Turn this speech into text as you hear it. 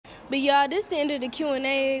But y'all, this the end of the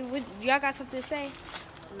Q&A. Y'all got something to say?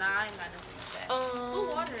 Nah, I ain't got nothing to say. Who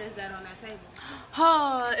water is that on that table?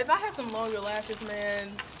 If I had some longer lashes,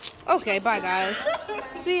 man. Okay, bye guys.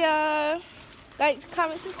 See ya. Like,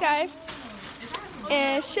 comment, subscribe,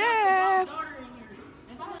 and share.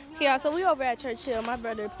 Yeah, so we over at Churchill. My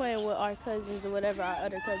brother playing with our cousins or whatever, our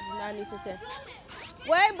other cousins. I need to say.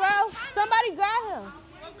 Wait, bro. Somebody grab him.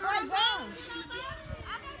 Somebody grab him.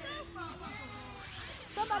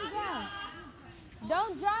 Somebody grab him.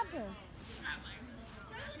 Don't drop him.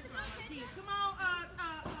 Come on,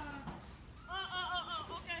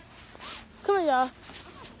 okay. Come here, y'all.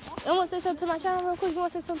 You want to say something to my channel real quick? You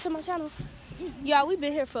want to say something to my channel? Y'all, we've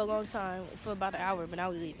been here for a long time, for about an hour, but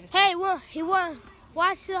now we leaving. So. Hey, he won.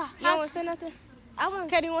 Watch the house. You don't want to say nothing? I want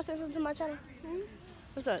Katie, you want to say something to my channel?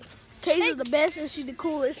 What's up? Katie's the best and she the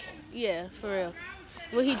coolest. Yeah, for real.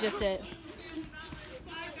 What he just said.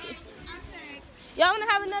 Y'all want to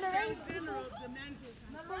have another race?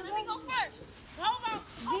 Let me go first. Hold on.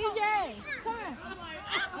 DJ, come here.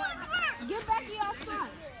 Get back to your spot.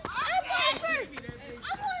 I'm going first.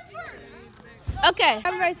 Okay.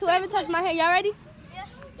 Have a race. Whoever touched my hair. Y'all ready? Yeah.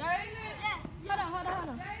 Y'all ready? Yeah. Hold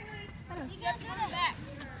on. You got to the back.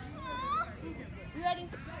 You ready?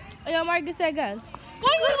 Oh, yo, Marcus said go.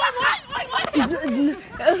 Wait.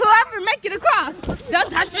 Whoever make it across. Don't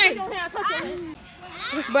touch me.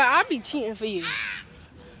 Bro, I'll be cheating for you.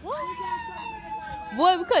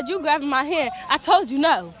 Boy, because you grabbing my hand. I told you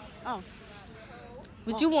no. Oh.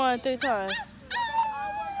 But you won 3 times.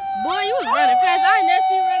 Boy, you was running fast. I ain't never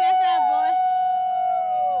seen you run that fast,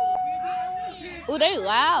 boy. Ooh, they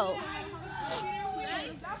loud.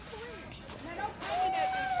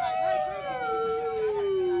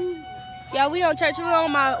 Yeah, we on church. We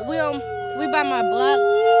by my block.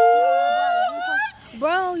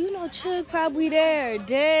 Bro, you know Chug probably there.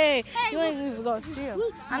 Dang. You ain't even gonna see him.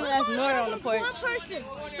 I know that's Nora on the porch. One person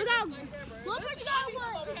got one.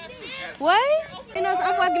 What? You know,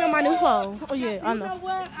 I'm working on my new phone. Oh yeah, I know.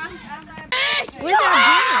 Where's that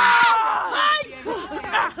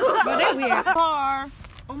doing? Bro, they weird. Car.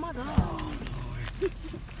 Oh my god.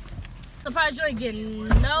 Surprised you ain't getting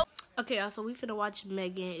no. Okay, y'all, so we finna watch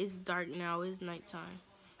Megan. It's dark now. It's nighttime.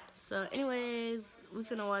 So, anyways, we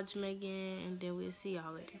finna watch Megan, and then we'll see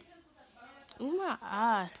y'all later. Oh my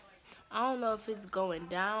eye. I don't know if it's going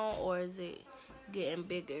down or is it getting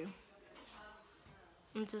bigger.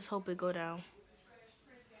 I just hope it go down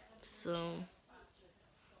soon.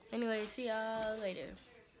 Anyway, see y'all later.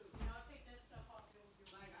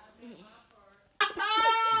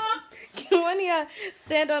 Can one of y'all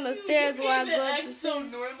stand on the stairs while I go up the stairs?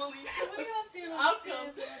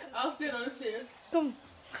 I'll stand on the stairs. Come.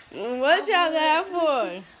 What y'all got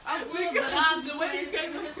for? I would, but I'm the way you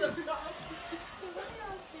came in the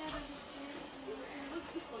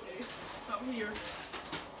Okay, I'm here.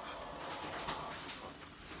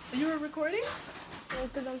 You were recording? Yeah,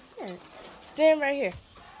 because I'm scared. Stand right here.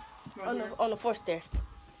 On the 4th stair.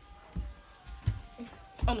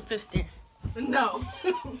 On the 5th stair. No.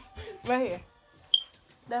 Right here.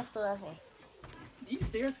 That's the last one. These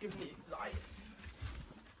stairs give me anxiety.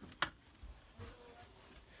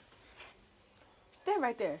 Stand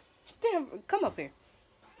right there. Stand. Come up here.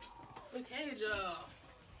 Okay,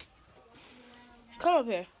 Come up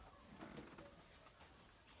here.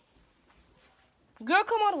 Girl,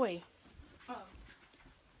 come all the way. Oh.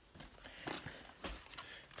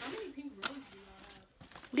 How many pink roses do y'all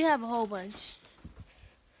have? We have a whole bunch.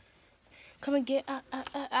 Come and get.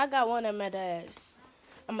 I got one at my dad's.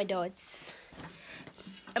 And my dad's.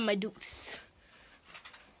 And my dukes.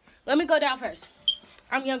 Let me go down first.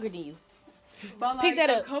 I'm younger than you. But like Pick that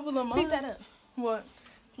up. A couple of months. Pick that up. What?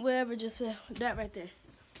 Whatever just fell. That right there.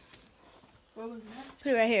 What was that?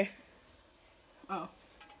 Put it right here. Oh.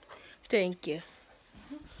 Thank you.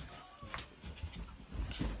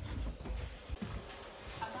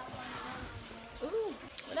 Ooh,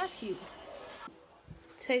 that's cute.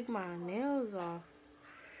 Take my nails off.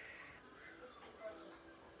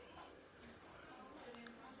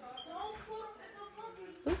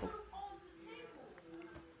 Ooh.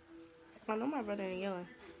 I know my brother ain't yelling.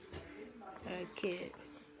 A kid.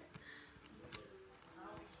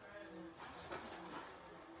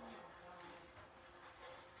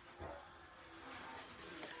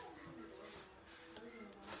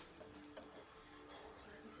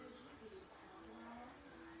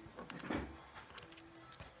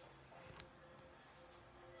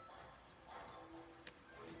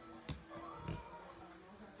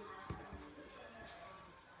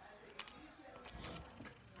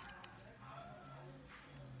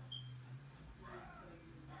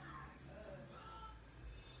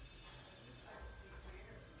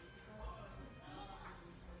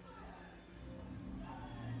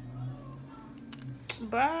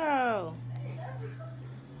 Bro.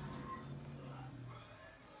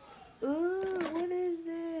 Ooh, what is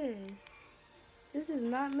this? This is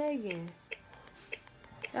not Megan.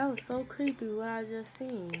 That was so creepy what I just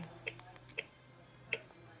seen.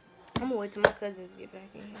 I'm gonna wait till my cousins get back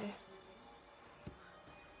in here.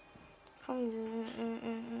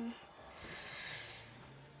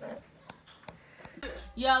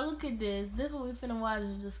 Y'all, look at this. This what we finna watch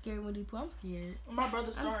is the Scary Movie Pool. I'm scared. My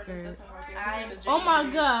brother started this. That's how I get. Oh my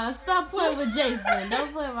God! Stop playing with Jason.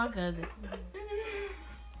 Don't play with my cousin.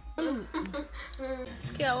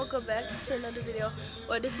 Okay, I woke up back to another video.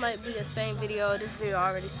 Or this might be the same video. This video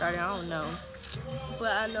already started. I don't know.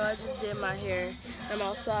 But I know I just did my hair. I'm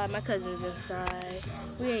outside. My cousin's inside.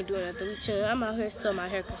 We ain't doing nothing. We chilling. I'm out here so my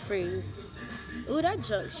hair can freeze. Ooh, that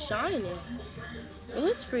junk's shining. Ooh,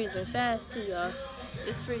 it's freezing fast too, y'all.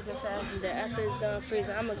 It's freezing fast. And then after it's done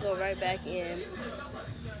freezing, I'm gonna go right back in.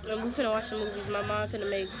 And we finna watch the movies. My mom finna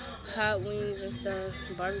make hot wings and stuff,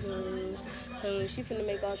 barbecue wings. And she finna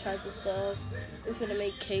make all types of stuff. We finna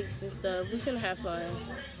make cakes and stuff. We finna have fun.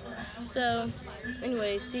 So,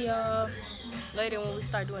 anyway, see y'all later when we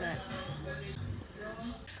start doing that.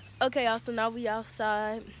 Okay, y'all, so now we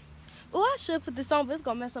outside. Oh, I should put this on, but it's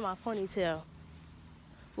gonna mess up my ponytail.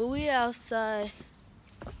 Well, we outside.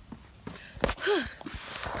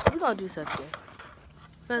 We're gonna do something.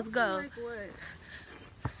 Let's go. Like what?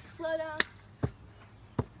 Slow down.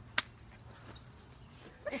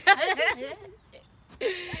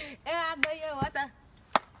 And I know you what the.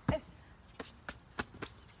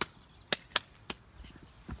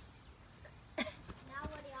 Now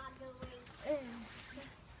what are y'all doing?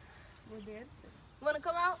 We're dancing. Wanna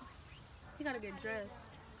come out? You gotta get dressed.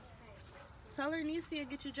 Tell her Nisia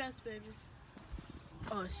get you dressed, baby.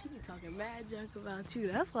 Oh, she be talking mad junk about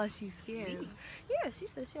you. That's why she's scared. Yeah, she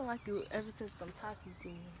said she don't like you ever since them talking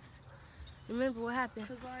things. Remember what happened?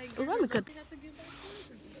 Cause like, Oh, let me cut. have to give my cousins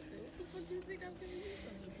something. What the fuck do you think I'm giving you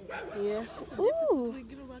something for? Yeah. Ooh. Ooh. We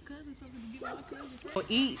giving my cousin something to give my cousin. Oh,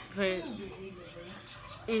 eat, Prince.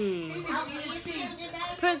 I'll be here today.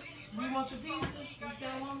 Prince. Do you want your pizza? You still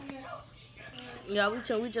want me yet?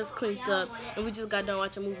 Yeah, we just cleaned up and we just got done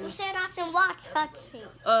watching a movie. You said I should watch something.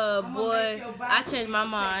 Boy, I changed my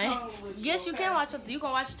mind. Yes, you can watch something. You can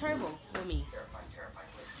watch Turbo with me.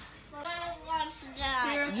 I watch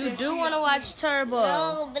that. You do want to watch Turbo.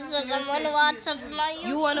 No, because I want to watch something on YouTube.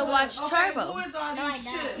 You want to watch Turbo. Who is all No, I these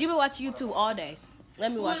don't. chips? You've been watching YouTube all day.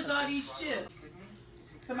 Let me Who watch is it. all these chips?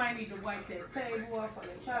 Somebody needs to wipe that table off on the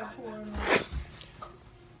popcorn.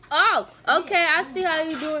 Oh, okay. I see how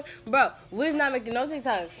you doing. Bro, we's not making no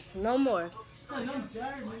TikToks. No more. Man, them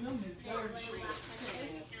dirty, them is dirty.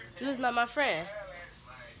 You was not my friend.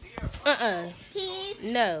 Peace,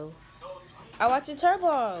 No. I watch your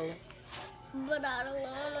Turbo. but I don't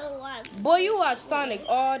want to watch. Boy, you watch Sonic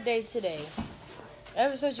all day today.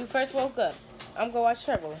 Ever since you first woke up. I'm gonna watch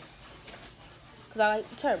Turbo. Because I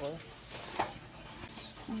like Turbo.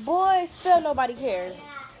 Boy, spell nobody cares.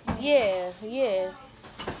 Yeah.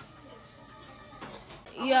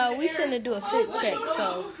 Yeah, we finna do a fit check,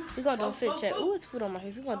 so we're gonna do a fit check. Ooh, it's food on my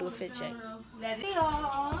face. We're gonna do a fit check. Hey,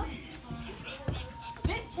 y'all.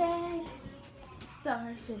 Fit check. So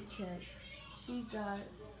her fit check. She got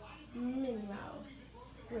Minnie Mouse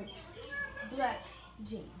with black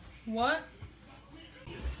jeans. What?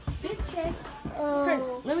 Fit check. Prince,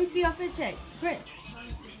 let me see your fit check. Prince.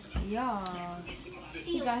 Y'all.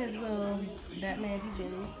 He got his little Batman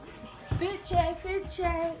PJs. Fit check. Fit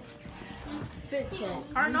check.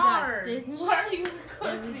 Arnard, Why are you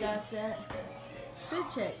and we got that. Fit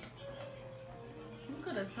check. You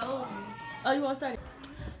could have told me. Oh, you want to start it?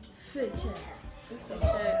 Fit check. Fit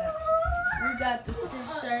check. We got the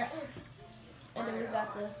stitch shirt. And then we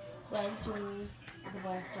got the black jeans with the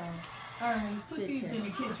black socks. Alright, put Fit these check. in the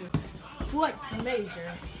kitchen. Flight to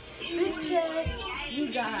Major. Fit check. We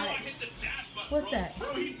got. What's that?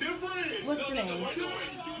 What's the name?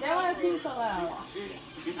 That why the TV so loud.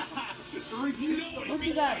 What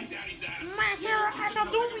you got? My Hero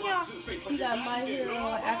Academia. He got My Hero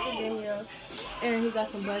Academia, and he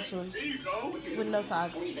got some black shorts with no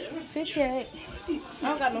socks. Fit check. I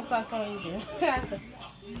don't got no socks on either.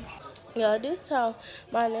 Yeah, this how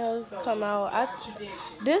my nails come out.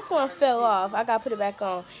 This one fell off. I gotta put it back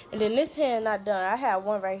on. And then this hand not done. I had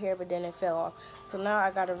one right here, but then it fell off. So now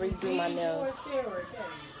I gotta redo my nails.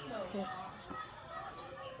 Yeah.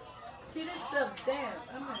 See this stuff damp.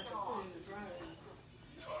 I'm gonna have to put it in the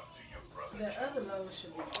dryer. The other load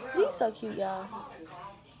should be dry. These so cute, y'all.